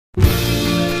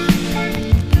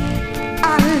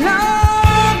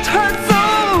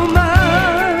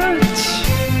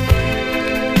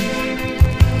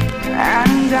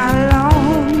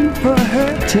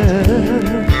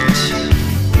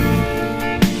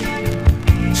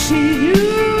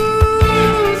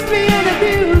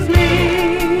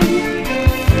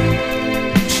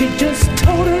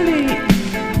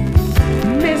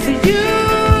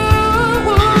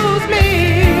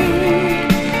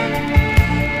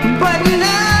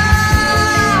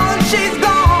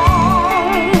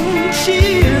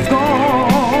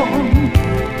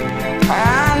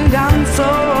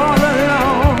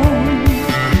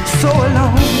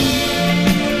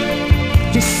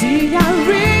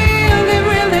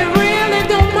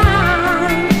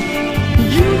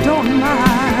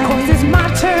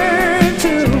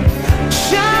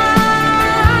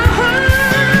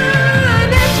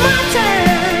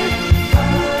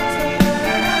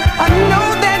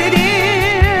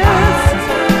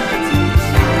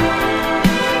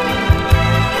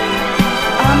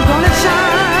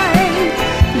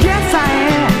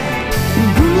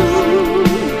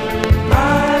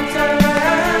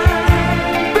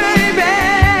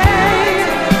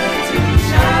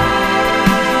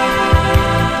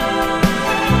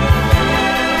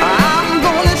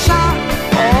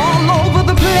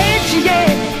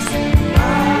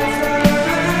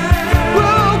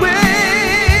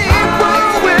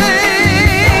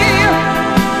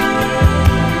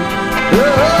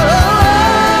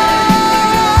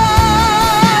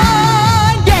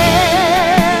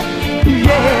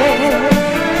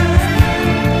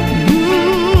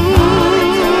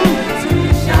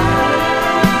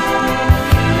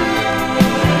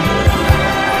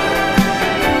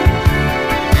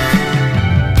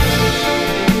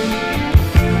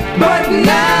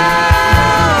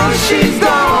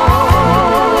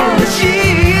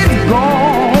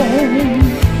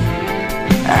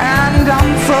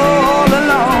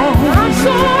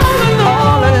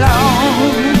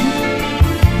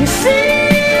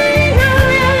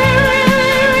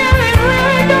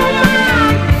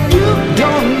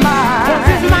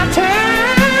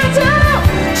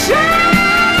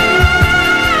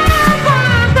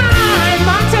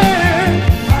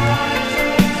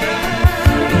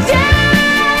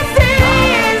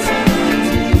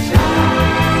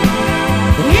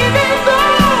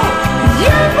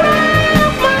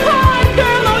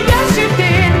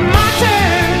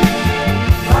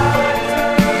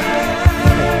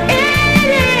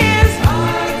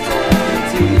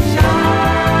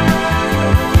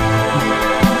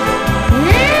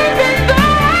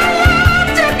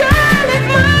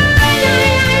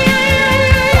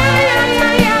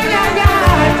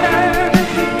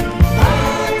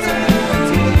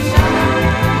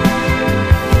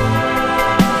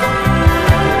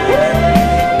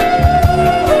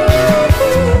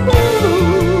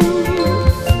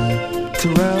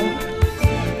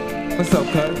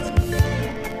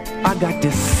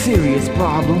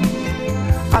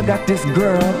I got this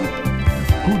girl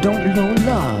who don't know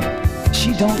love.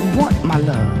 She don't want my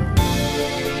love.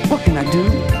 What can I do?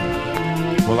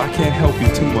 Well, I can't help you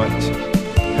too much,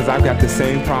 cause I've got the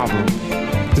same problem.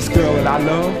 This girl that I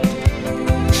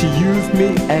love, she used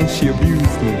me and she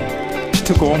abused me. She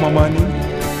took all my money,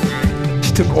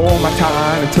 she took all my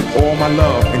time and took all my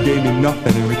love and gave me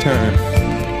nothing in return.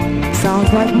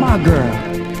 Sounds like my girl.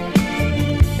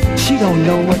 She don't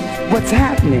know what's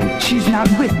happening. She's not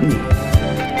with me.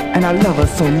 And I love her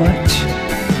so much.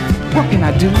 What can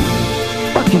I do?